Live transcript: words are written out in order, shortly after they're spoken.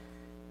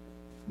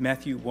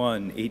Matthew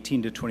 1,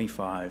 18 to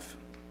 25.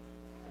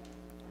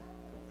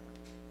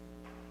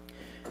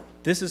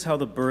 This is how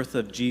the birth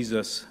of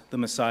Jesus, the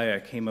Messiah,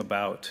 came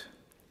about.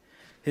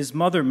 His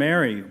mother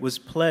Mary was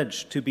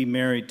pledged to be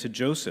married to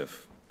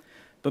Joseph,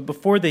 but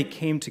before they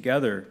came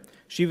together,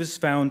 she was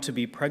found to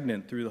be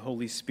pregnant through the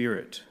Holy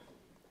Spirit.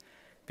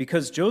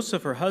 Because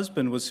Joseph, her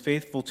husband, was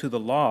faithful to the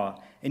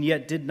law and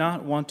yet did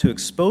not want to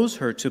expose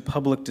her to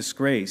public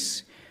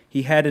disgrace,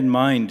 he had in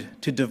mind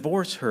to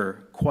divorce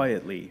her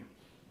quietly.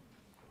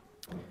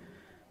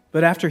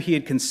 But after he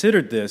had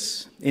considered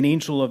this, an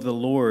angel of the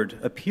Lord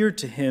appeared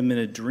to him in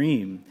a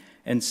dream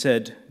and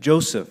said,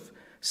 "Joseph,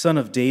 son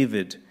of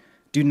David,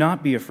 do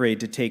not be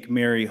afraid to take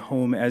Mary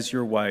home as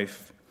your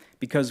wife,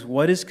 because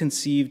what is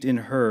conceived in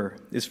her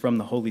is from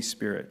the Holy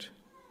Spirit.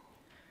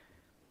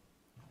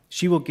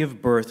 She will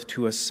give birth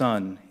to a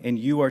son, and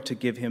you are to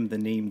give him the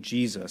name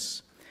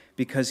Jesus,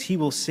 because he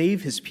will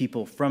save his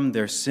people from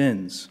their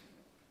sins."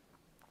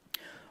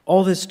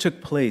 All this took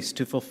place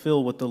to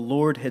fulfill what the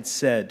Lord had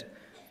said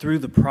through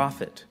the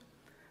prophet.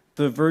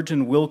 The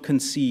virgin will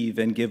conceive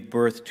and give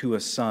birth to a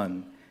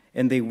son,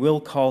 and they will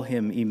call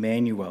him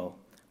Emmanuel,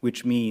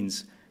 which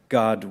means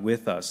God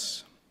with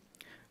us.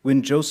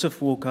 When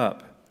Joseph woke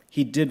up,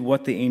 he did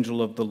what the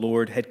angel of the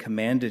Lord had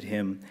commanded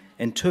him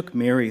and took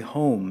Mary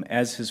home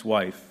as his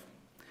wife.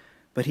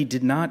 But he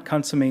did not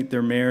consummate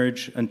their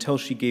marriage until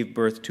she gave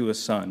birth to a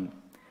son,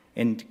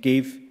 and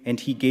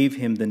he gave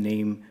him the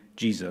name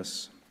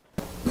Jesus.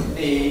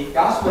 The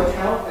gospel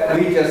account that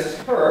we just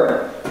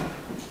heard,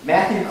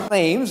 Matthew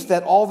claims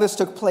that all this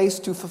took place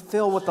to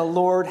fulfill what the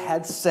Lord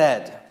had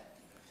said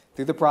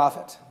through the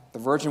prophet. The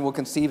virgin will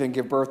conceive and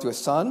give birth to a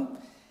son,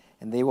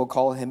 and they will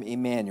call him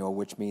Emmanuel,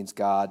 which means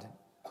God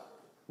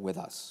with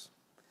us.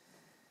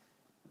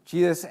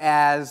 Jesus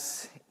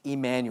as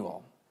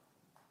Emmanuel,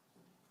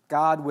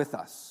 God with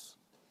us,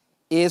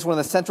 is one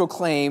of the central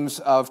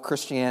claims of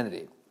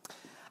Christianity.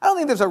 I don't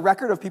think there's a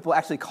record of people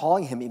actually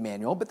calling him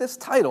Emmanuel, but this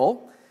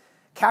title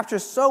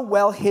captures so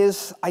well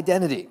his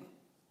identity.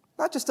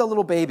 Not just a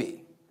little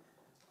baby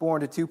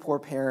born to two poor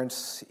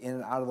parents in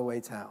an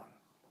out-of-the-way town,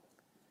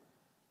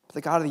 but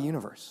the God of the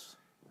universe,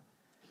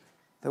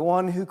 the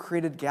one who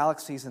created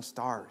galaxies and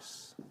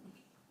stars,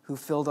 who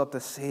filled up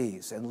the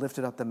seas and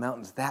lifted up the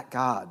mountains. That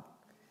God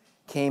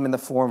came in the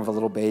form of a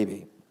little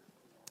baby.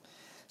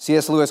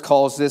 C.S. Lewis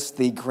calls this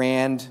the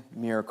grand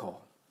miracle.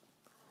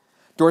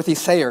 Dorothy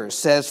Sayers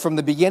says, "From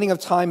the beginning of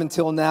time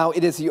until now,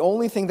 it is the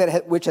only thing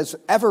which has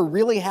ever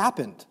really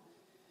happened.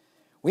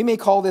 We may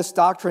call this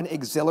doctrine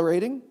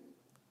exhilarating,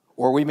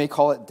 or we may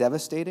call it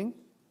devastating.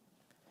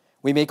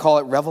 We may call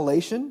it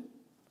revelation,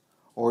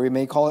 or we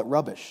may call it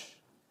rubbish.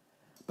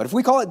 But if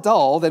we call it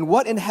dull, then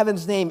what in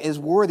heaven's name is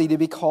worthy to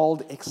be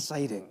called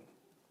exciting?"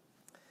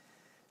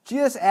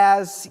 Jesus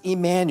as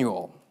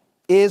Emmanuel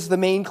is the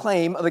main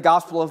claim of the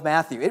Gospel of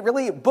Matthew. It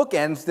really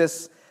bookends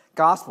this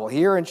gospel.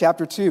 Here in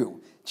chapter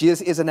 2, Jesus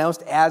is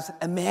announced as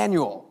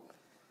Emmanuel.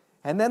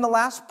 And then the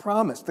last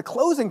promise, the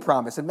closing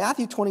promise in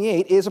Matthew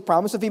 28 is a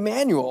promise of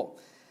Emmanuel.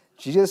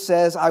 Jesus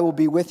says, "I will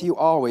be with you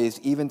always,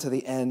 even to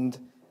the end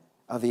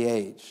of the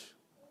age."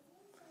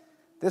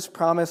 This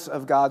promise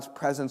of God's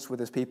presence with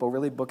his people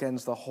really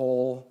bookends the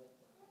whole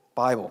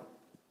Bible.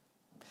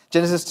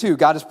 Genesis 2,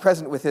 God is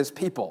present with his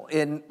people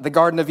in the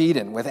Garden of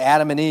Eden with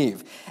Adam and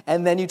Eve.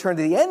 And then you turn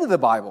to the end of the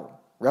Bible,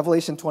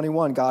 Revelation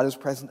 21, God is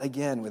present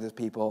again with his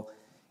people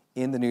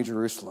in the New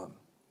Jerusalem.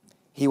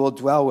 He will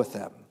dwell with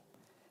them.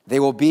 They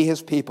will be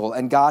his people,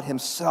 and God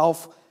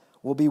himself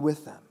will be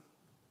with them.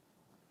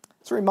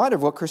 It's a reminder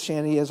of what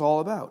Christianity is all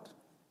about.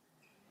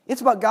 It's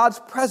about God's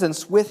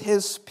presence with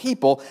his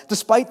people,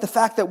 despite the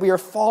fact that we are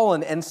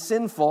fallen and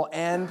sinful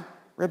and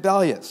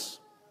rebellious.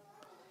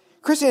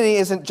 Christianity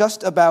isn't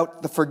just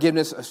about the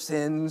forgiveness of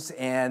sins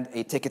and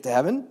a ticket to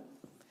heaven.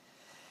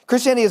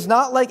 Christianity is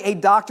not like a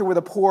doctor with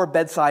a poor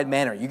bedside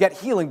manner. You get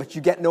healing, but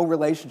you get no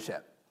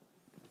relationship.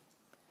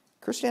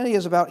 Christianity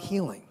is about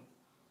healing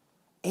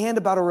and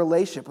about a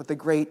relationship with the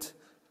great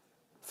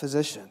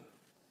physician.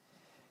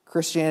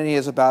 Christianity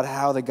is about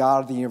how the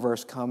God of the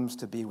universe comes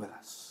to be with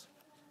us,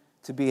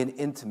 to be an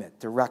intimate,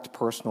 direct,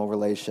 personal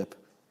relationship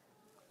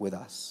with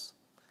us.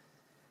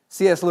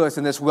 C.S. Lewis,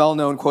 in this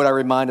well-known quote I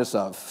remind us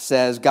of,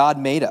 says, "God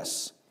made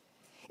us,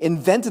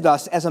 invented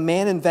us as a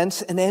man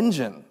invents an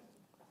engine.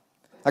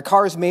 A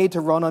car is made to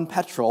run on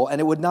petrol,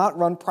 and it would not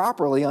run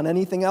properly on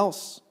anything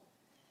else.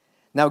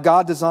 Now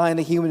God designed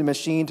the human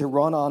machine to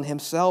run on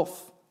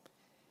himself.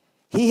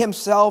 He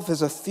himself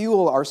is a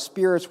fuel our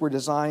spirits were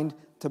designed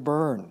to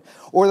burn,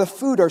 or the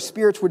food our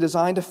spirits were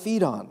designed to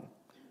feed on.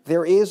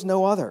 There is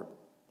no other.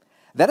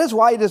 That is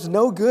why it is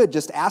no good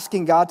just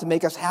asking God to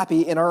make us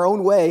happy in our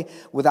own way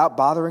without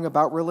bothering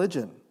about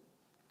religion.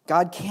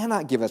 God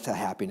cannot give us a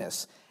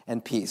happiness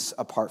and peace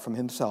apart from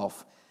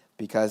himself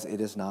because it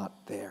is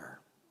not there."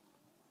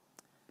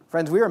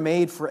 Friends, we are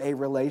made for a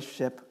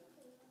relationship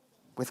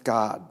with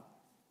God.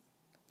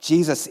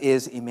 Jesus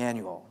is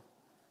Emmanuel,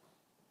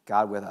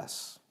 God with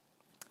us.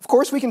 Of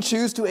course, we can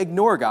choose to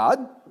ignore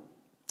God.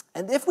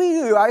 And if we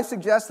do, I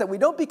suggest that we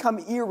don't become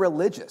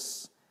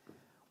irreligious.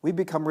 we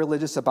become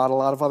religious about a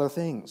lot of other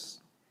things.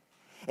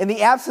 In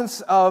the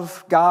absence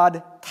of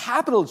God,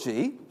 capital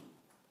G,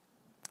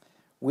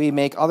 we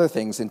make other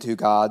things into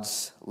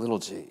God's little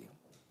g.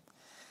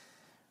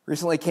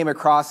 Recently came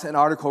across an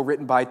article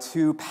written by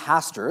two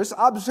pastors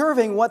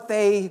observing what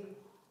they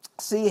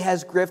see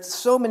has gripped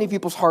so many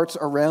people's hearts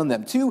around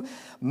them. Two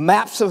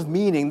maps of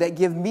meaning that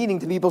give meaning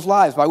to people's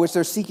lives by which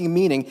they're seeking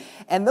meaning.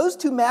 And those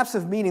two maps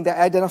of meaning they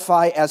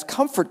identify as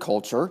comfort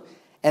culture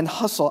and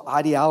hustle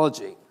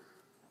ideology.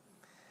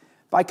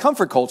 By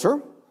comfort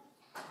culture,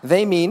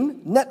 they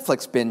mean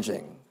Netflix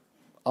binging,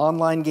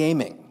 online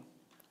gaming,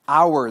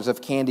 hours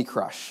of Candy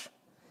Crush,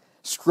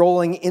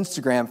 scrolling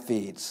Instagram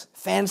feeds,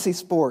 fantasy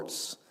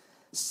sports,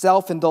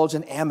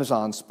 self-indulgent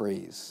Amazon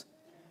sprees,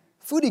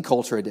 foodie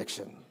culture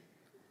addiction.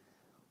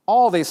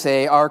 All, they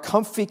say, are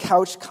comfy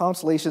couch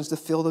consolations to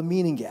fill the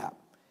meaning gap.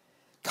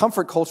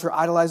 Comfort culture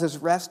idolizes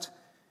rest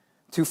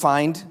to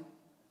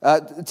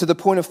the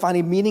point of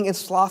finding meaning in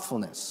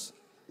slothfulness,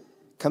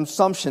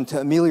 consumption to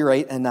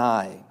ameliorate an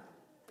eye.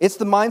 It's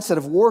the mindset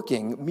of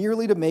working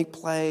merely to make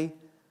play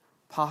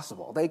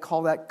possible. They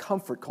call that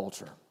comfort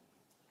culture.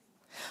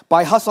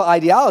 By hustle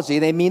ideology,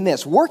 they mean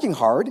this: working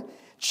hard,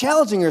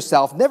 challenging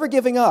yourself, never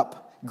giving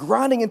up,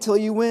 grinding until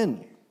you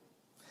win.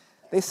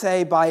 They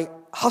say by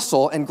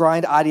hustle and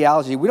grind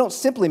ideology, we don't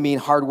simply mean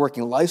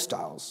hardworking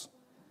lifestyles.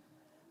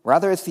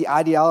 Rather, it's the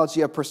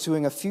ideology of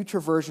pursuing a future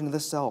version of the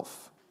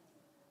self.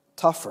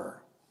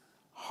 Tougher,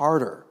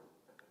 harder,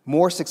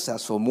 more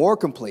successful, more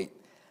complete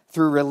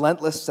through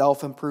relentless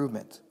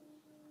self-improvement.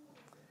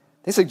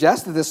 They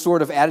suggest that this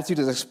sort of attitude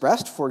is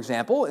expressed, for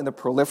example, in the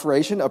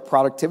proliferation of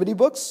productivity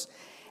books,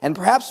 and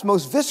perhaps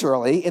most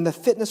viscerally in the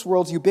fitness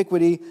world's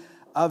ubiquity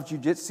of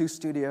jiu-jitsu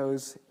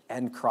studios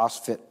and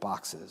CrossFit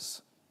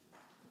boxes.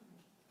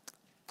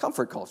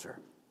 Comfort culture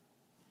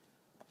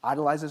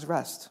idolizes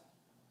rest.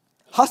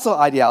 Hustle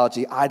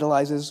ideology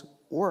idolizes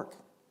work.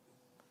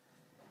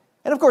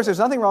 And of course, there's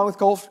nothing wrong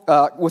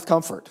with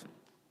comfort.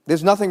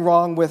 There's nothing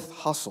wrong with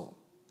hustle.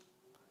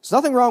 There's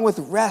nothing wrong with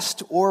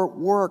rest or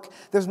work.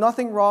 There's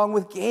nothing wrong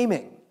with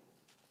gaming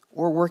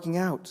or working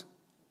out.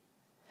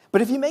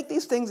 But if you make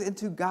these things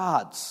into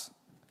gods,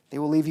 they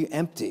will leave you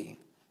empty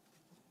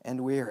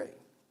and weary.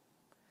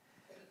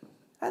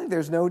 I think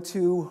there's no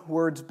two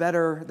words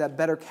that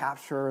better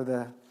capture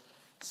the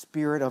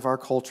spirit of our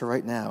culture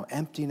right now: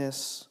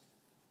 emptiness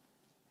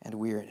and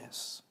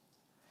weariness.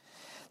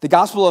 The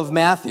Gospel of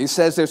Matthew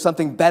says there's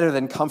something better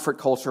than comfort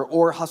culture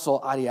or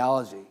hustle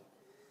ideology.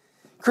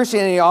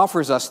 Christianity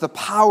offers us the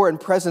power and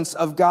presence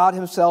of God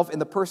himself in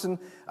the person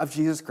of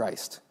Jesus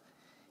Christ.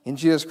 In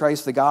Jesus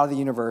Christ, the God of the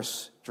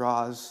universe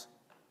draws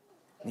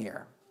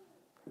near.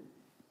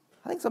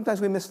 I think sometimes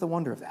we miss the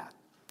wonder of that.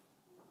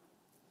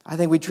 I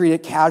think we treat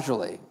it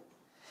casually.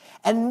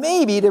 And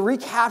maybe to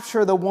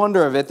recapture the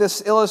wonder of it,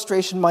 this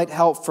illustration might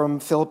help from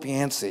Philip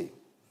Yancey.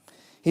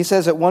 He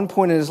says at one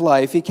point in his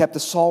life, he kept a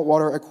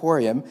saltwater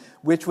aquarium,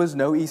 which was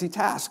no easy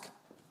task.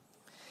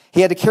 He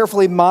had to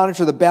carefully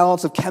monitor the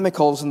balance of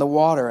chemicals in the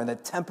water and the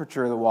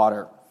temperature of the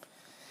water,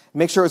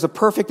 make sure it was a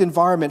perfect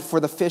environment for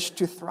the fish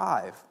to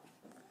thrive.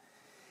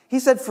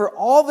 He said for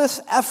all this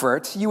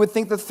effort, you would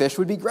think the fish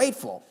would be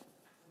grateful.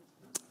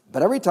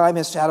 But every time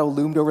his shadow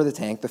loomed over the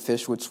tank, the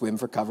fish would swim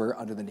for cover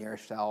under the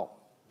nearest shell.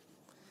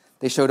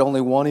 They showed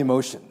only one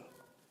emotion: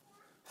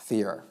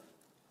 fear.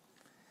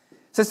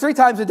 Says 3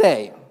 times a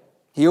day,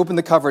 he opened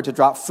the cover to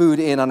drop food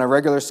in on a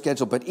regular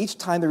schedule, but each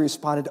time they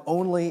responded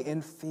only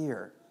in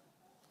fear.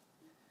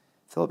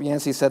 Philip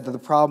Yancey said that the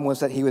problem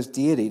was that he was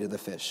deity to the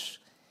fish.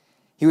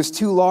 He was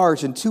too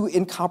large and too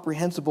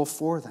incomprehensible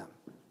for them.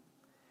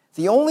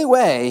 The only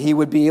way he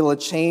would be able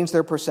to change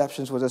their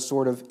perceptions was a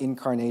sort of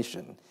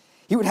incarnation.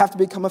 He would have to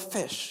become a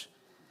fish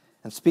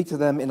and speak to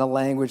them in a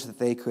language that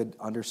they could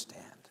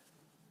understand.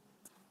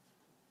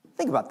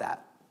 Think about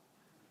that.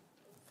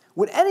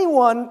 Would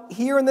anyone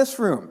here in this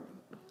room,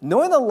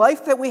 knowing the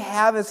life that we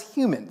have as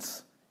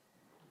humans,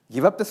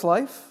 give up this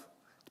life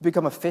to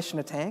become a fish in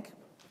a tank?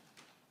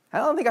 I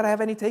don't think I'd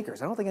have any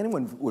takers. I don't think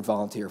anyone would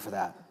volunteer for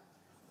that.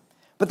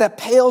 But that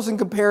pales in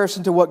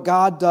comparison to what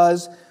God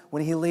does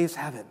when he leaves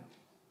heaven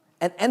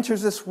and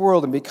enters this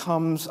world and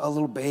becomes a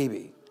little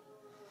baby.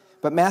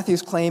 But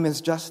Matthew's claim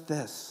is just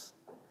this: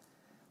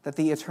 that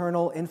the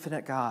eternal,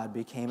 infinite God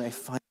became a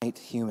finite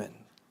human.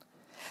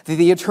 That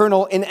the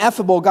eternal,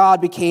 ineffable God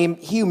became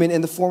human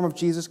in the form of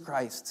Jesus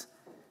Christ,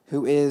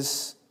 who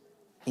is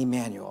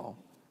Emmanuel.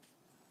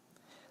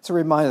 It's a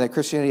reminder that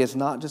Christianity is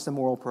not just a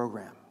moral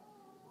program.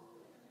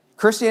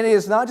 Christianity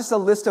is not just a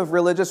list of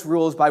religious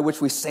rules by which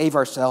we save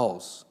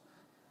ourselves.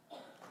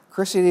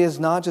 Christianity is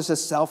not just a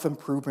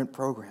self-improvement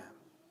program.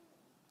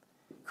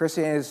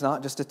 Christianity is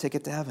not just a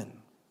ticket to heaven.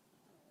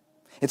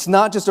 It's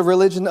not just a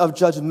religion of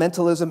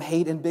judgmentalism,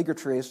 hate, and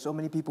bigotry, as so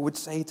many people would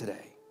say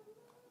today.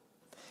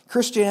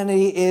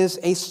 Christianity is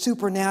a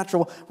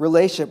supernatural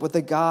relationship with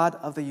the God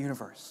of the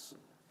universe.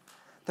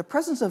 The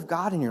presence of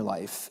God in your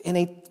life in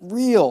a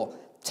real,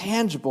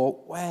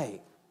 tangible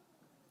way.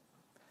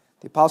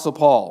 The Apostle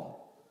Paul,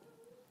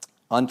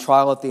 on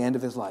trial at the end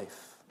of his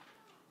life,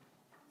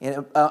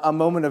 In a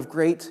moment of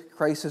great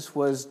crisis,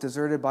 was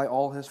deserted by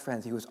all his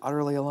friends. He was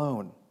utterly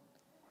alone,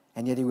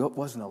 and yet he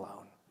wasn't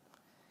alone.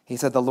 He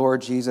said, "The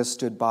Lord Jesus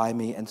stood by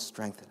me and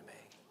strengthened me."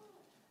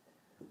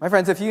 My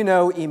friends, if you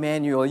know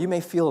Emmanuel, you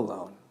may feel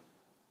alone,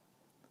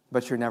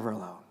 but you're never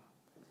alone.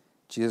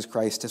 Jesus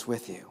Christ is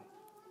with you.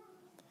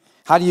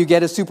 How do you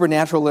get a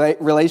supernatural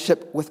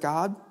relationship with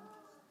God?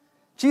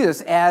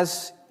 Jesus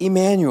as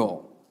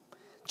Emmanuel.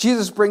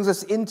 Jesus brings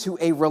us into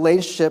a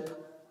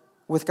relationship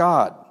with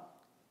God.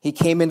 He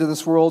came into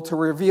this world to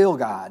reveal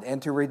God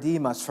and to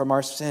redeem us from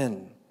our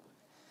sin.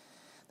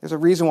 There's a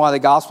reason why the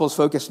gospel is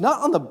focused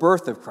not on the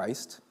birth of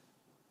Christ,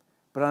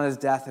 but on his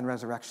death and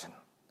resurrection.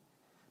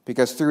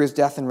 Because through his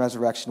death and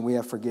resurrection, we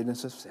have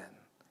forgiveness of sin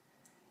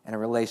and a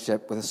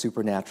relationship with a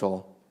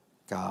supernatural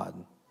God.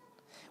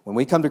 When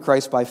we come to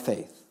Christ by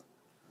faith,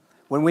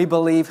 when we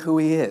believe who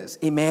he is,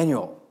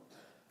 Emmanuel,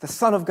 the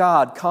Son of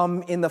God,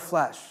 come in the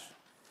flesh,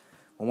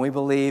 when we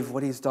believe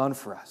what he's done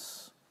for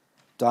us,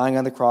 dying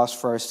on the cross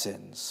for our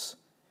sins,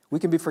 we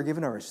can be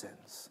forgiven of our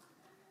sins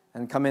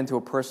and come into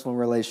a personal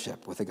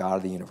relationship with the God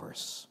of the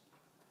universe.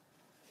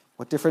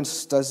 What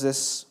difference does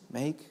this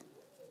make?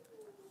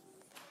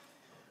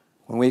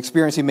 When we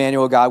experience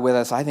Emmanuel, God with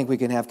us, I think we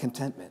can have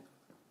contentment.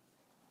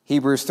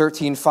 Hebrews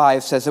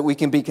 13:5 says that we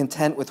can be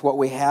content with what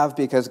we have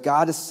because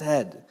God has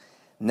said,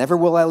 "Never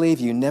will I leave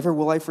you, never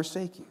will I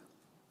forsake you."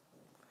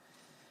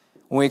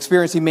 When we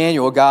experience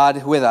Emmanuel,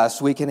 God with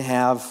us, we can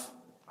have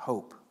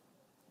hope.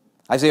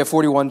 Isaiah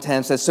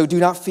 41:10 says, "So do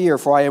not fear,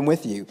 for I am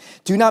with you.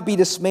 Do not be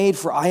dismayed,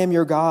 for I am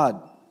your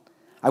God.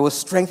 I will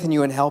strengthen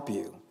you and help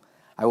you.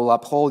 I will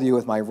uphold you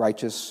with my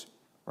righteous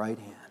right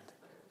hand."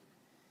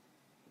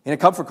 In a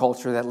comfort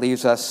culture that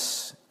leaves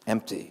us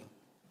empty,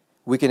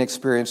 we can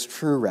experience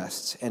true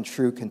rest and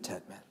true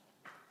contentment.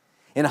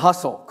 In a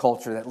hustle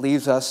culture that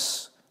leaves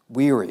us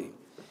weary,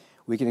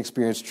 we can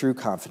experience true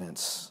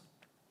confidence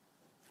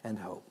and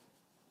hope.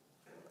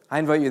 I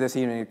invite you this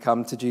evening to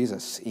come to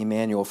Jesus,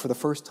 Emmanuel, for the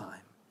first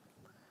time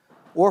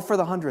or for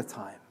the 100th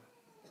time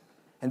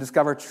and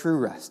discover true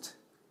rest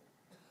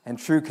and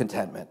true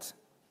contentment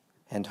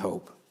and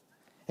hope.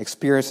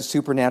 Experience a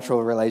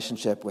supernatural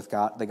relationship with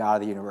God, the God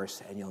of the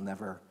universe, and you'll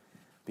never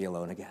be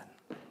alone again.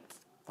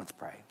 Let's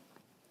pray.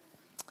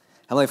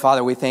 Heavenly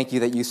Father, we thank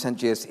you that you sent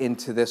Jesus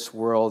into this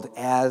world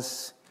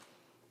as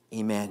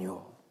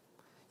Emmanuel,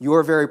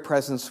 your very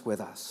presence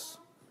with us.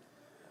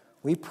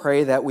 We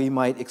pray that we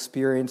might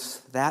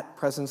experience that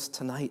presence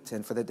tonight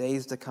and for the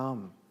days to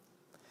come.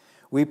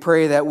 We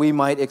pray that we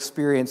might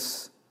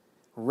experience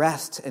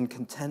rest and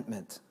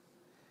contentment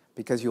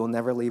because you will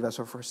never leave us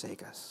or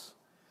forsake us.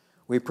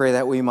 We pray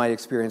that we might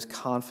experience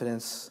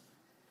confidence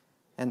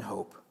and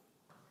hope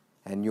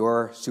and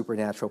your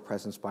supernatural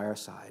presence by our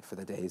side for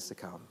the days to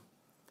come.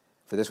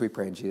 For this we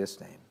pray in Jesus'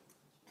 name.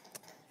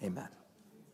 Amen.